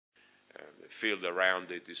field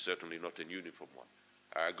around it is certainly not a uniform one.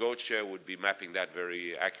 GOCHA would be mapping that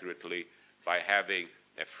very accurately by having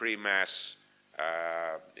a free mass,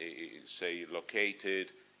 say,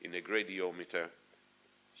 located in a gradiometer.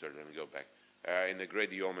 Sorry, let me go back. In a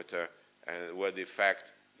gradiometer, where the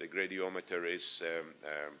fact the gradiometer is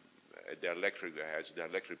has the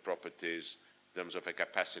electric properties in terms of a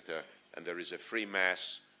capacitor, and there is a free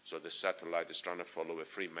mass, so the satellite is trying to follow a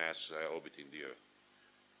free mass orbiting the Earth.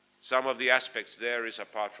 Some of the aspects there is,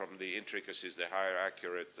 apart from the intricacies, the higher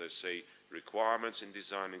accurate, say, requirements in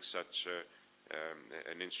designing such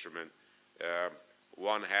an instrument.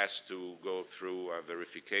 One has to go through a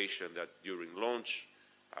verification that during launch,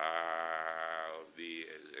 the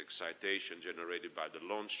excitation generated by the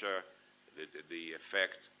launcher, the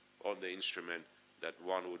effect on the instrument, that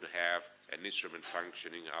one would have an instrument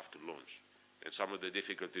functioning after launch. And some of the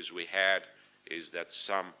difficulties we had is that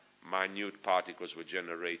some minute particles were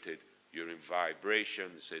generated during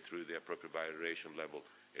vibration, say through the appropriate vibration level.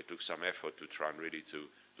 It took some effort to try and really to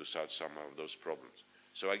solve some of those problems.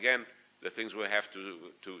 So again, the things we have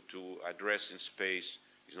to address in space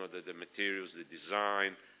is not that the materials, the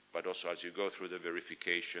design, but also as you go through the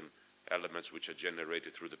verification elements which are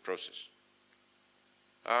generated through the process.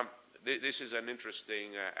 This is an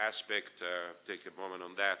interesting aspect. Take a moment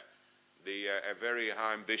on that. A very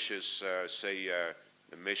high ambitious,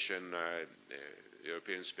 mission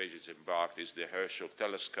European Space Agency embarked is the Herschel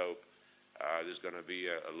telescope. There's going to be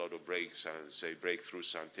a lot of breakthrough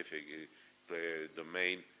scientific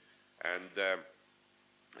domain. And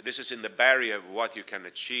this is in the barrier of what you can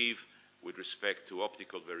achieve with respect to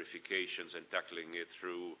optical verifications and tackling it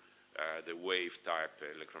through the wave type,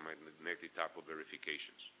 electromagnetic type of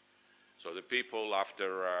verifications. So the people,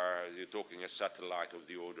 after you're talking a satellite of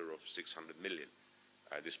the order of 600 million,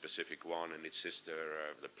 this specific one, and its sister,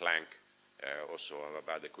 the Planck, also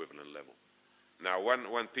about the equivalent level. Now,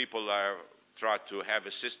 when people tried to have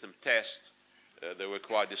a system test, they were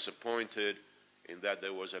quite disappointed in that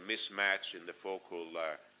there was a mismatch in the focal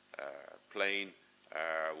plane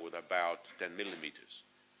with about 10 millimeters.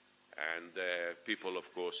 And people,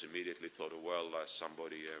 of course, immediately thought, well,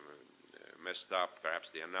 somebody messed up, perhaps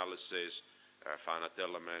the analysis, finite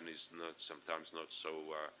element is sometimes not so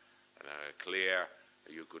clear.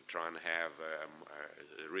 You could try and have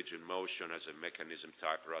a rigid motion as a mechanism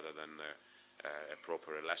type rather than a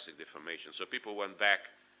proper elastic deformation. So people went back,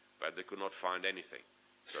 but they could not find anything.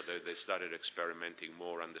 So they started experimenting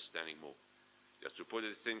more, understanding more. Just to put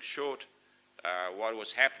the thing short, what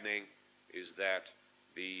was happening is that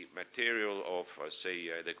the material of,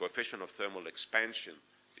 the coefficient of thermal expansion,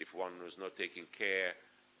 if one was not taking care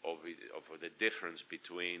of the difference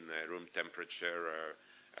between room temperature,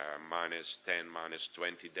 minus 10, minus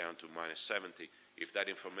 20, down to minus 70, if that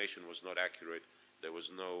information was not accurate, there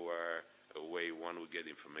was no way one would get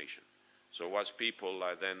information. So as people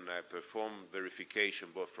then perform verification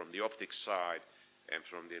both from the optics side and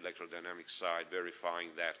from the electrodynamic side,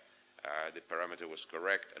 verifying that the parameter was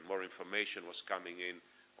correct and more information was coming in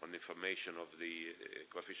on information of the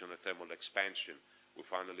coefficient of thermal expansion, we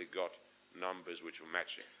finally got numbers which were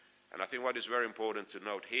matching. And I think what is very important to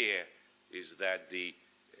note here is that the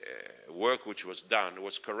work which was done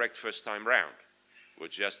was correct first time round,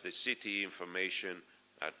 with just the CT information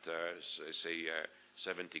at,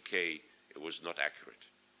 70K, it was not accurate.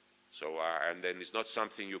 So, and then it's not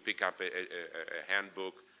something you pick up a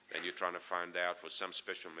handbook and you're trying to find out for some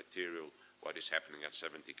special material what is happening at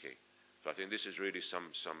 70K. So I think this is really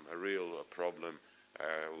a real problem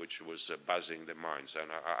which was buzzing the minds. And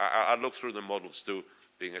I looked through the models too,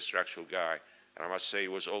 being a structural guy, and I must say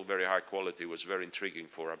it was all very high quality. It was very intriguing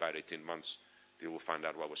for about 18 months till we found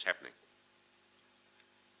out what was happening.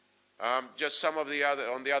 Just some of the other,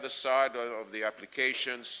 on the other side of the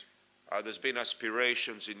applications, there's been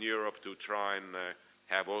aspirations in Europe to try and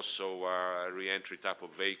have also re-entry type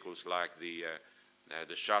of vehicles like the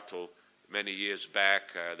shuttle. Many years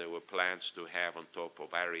back, there were plans to have on top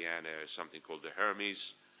of Ariane something called the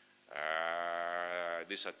Hermes.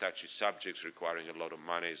 These are touchy subjects requiring a lot of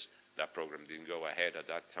monies. That program didn't go ahead at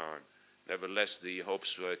that time. Nevertheless, the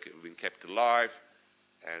hopes were being kept alive,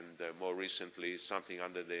 and more recently, something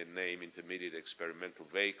under the name Intermediate Experimental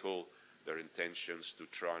Vehicle, their intentions to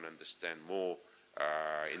try and understand more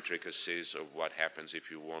intricacies of what happens if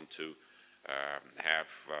you want to have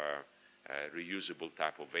reusable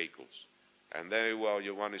type of vehicles. And then, well,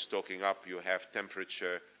 one is talking up, you have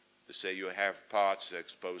temperature, to say you have parts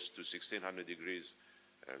exposed to 1600 degrees,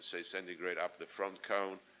 say centigrade up the front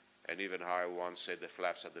cone, and even higher ones, say the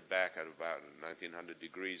flaps at the back at about 1900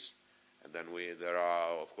 degrees. And then there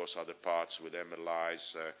are, of course, other parts with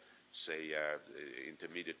MLIs,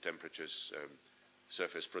 intermediate temperature temperatures,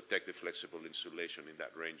 surface protective flexible insulation in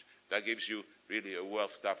that range. That gives you really a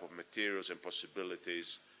wealth type of materials and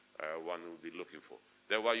possibilities one will be looking for.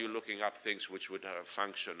 Then while you're looking up things which would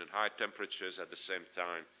function in high temperatures, at the same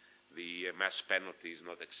time the mass penalty is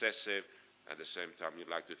not excessive, at the same time you'd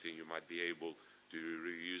like to think you might be able to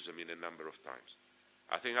reuse them in a number of times.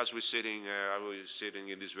 I think as we're sitting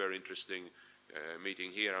in this very interesting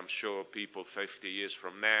meeting here, I'm sure people 50 years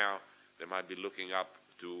from now, they might be looking up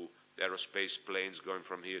to aerospace planes going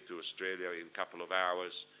from here to Australia in a couple of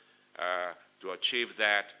hours. To achieve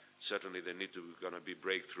that, certainly there need to gonna be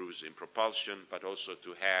breakthroughs in propulsion, but also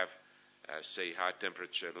to have, say, high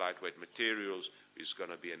temperature, lightweight materials is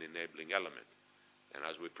gonna be an enabling element. And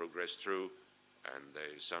as we progress through,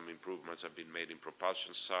 and some improvements have been made in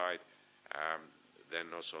propulsion side, then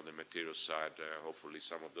also on the material side, hopefully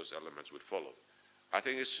some of those elements would follow. I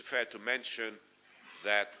think it's fair to mention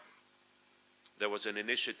that there was an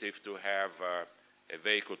initiative to have a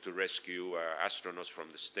vehicle to rescue astronauts from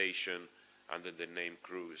the station under the name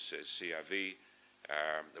Cruise CRV,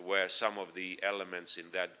 where some of the elements in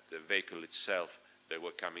that vehicle itself, they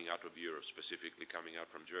were coming out of Europe, specifically coming out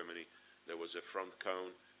from Germany. There was a front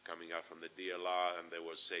cone coming out from the DLR, and there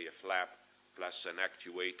was, say, a flap plus an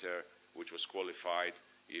actuator which was qualified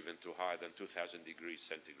even to higher than 2,000 degrees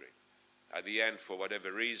centigrade. At the end, for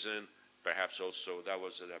whatever reason, perhaps also that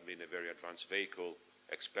was have been a very advanced vehicle,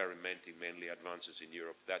 experimenting mainly advances in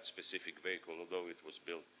Europe. That specific vehicle, although it was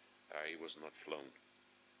built, it was not flown.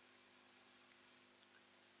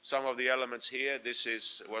 Some of the elements here,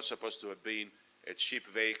 this was supposed to have been a cheap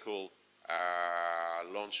vehicle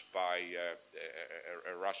launched by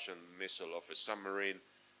a Russian missile of a submarine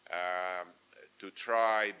to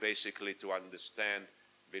try basically to understand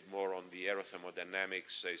a bit more on the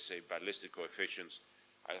aerothermodynamics, say ballistic coefficients.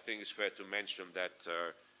 I think it's fair to mention that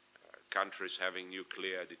countries having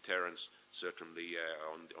nuclear deterrence, certainly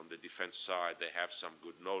on the defense side, they have some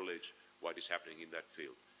good knowledge what is happening in that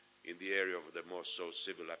field. In the area of the more so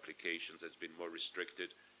civil applications, it's been more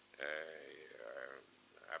restricted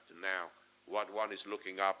up to now. What one is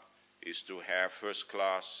looking up is to have first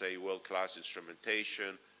class, say world-class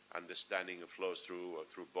instrumentation, understanding of flows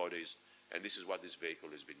through bodies, and this is what this vehicle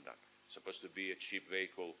has been done. It's supposed to be a cheap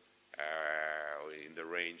vehicle in the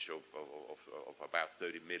range of about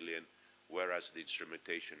 30 million, whereas the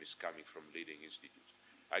instrumentation is coming from leading institutes.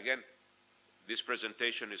 Again, this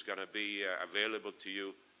presentation is going to be available to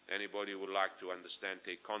you. Anybody who would like to understand,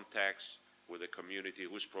 take contacts with the community,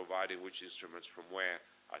 who's providing which instruments from where.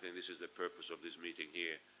 I think this is the purpose of this meeting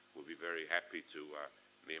here. We'll be very happy to,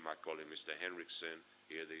 me and my colleague Mr. Henriksen,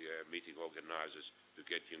 here the meeting organizers, to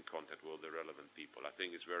get you in contact with all the relevant people. I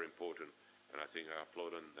think it's very important, and I think I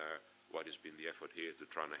applaud on what has been the effort here to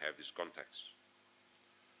try and have these contacts.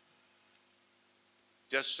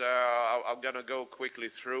 Just, I'm going to go quickly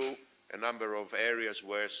through a number of areas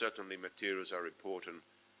where certainly materials are important,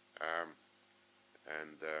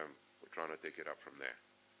 and we're trying to take it up from there.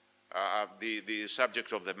 The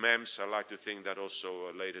subject of the MEMS, I like to think that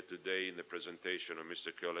also later today in the presentation of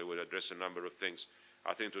Mr. Curley will address a number of things.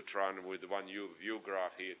 I think to try and with one view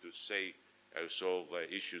graph here to say solve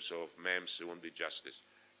issues of MEMS, it won't be justice.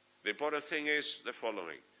 The important thing is the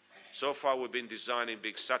following. So far we've been designing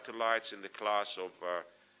big satellites in the class of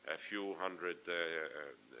a few hundred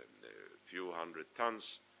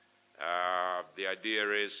tons. The idea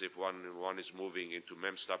is if one is moving into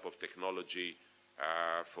MEMS type of technology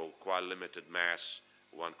for quite limited mass,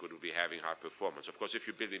 one could be having high performance. Of course, if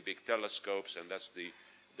you're building big telescopes, and that's the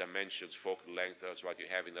dimensions, focal length, that's what you're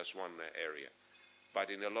having, that's one area. But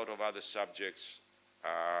in a lot of other subjects,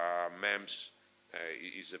 MEMS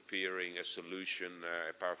is appearing a solution,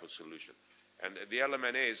 a powerful solution. And the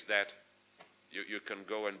element is that you can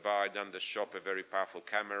go and buy down the shop a very powerful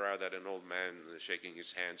camera that an old man shaking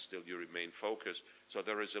his hand, still you remain focused. So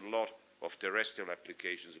there is a lot of terrestrial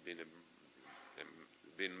applications have been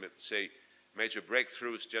say, major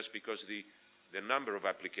breakthroughs just because the number of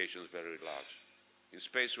applications is very large. In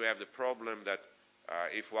space we have the problem that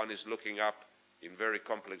if one is looking up in very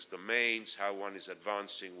complex domains, how one is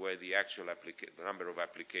advancing, where the actual number of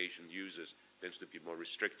application users tends to be more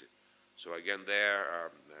restricted. So again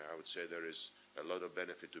there, I would say there is a lot of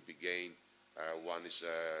benefit to be gained. One is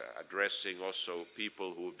addressing also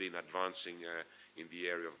people who have been advancing in the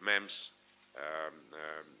area of MEMS,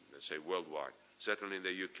 let's say worldwide. Certainly in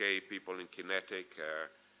the UK, people in kinetic,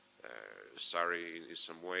 Surrey in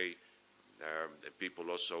some way, people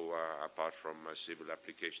also, apart from civil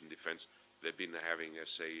application defense, they've been having,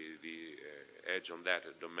 say, the edge on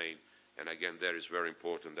that domain. And again, there is very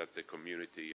important that the community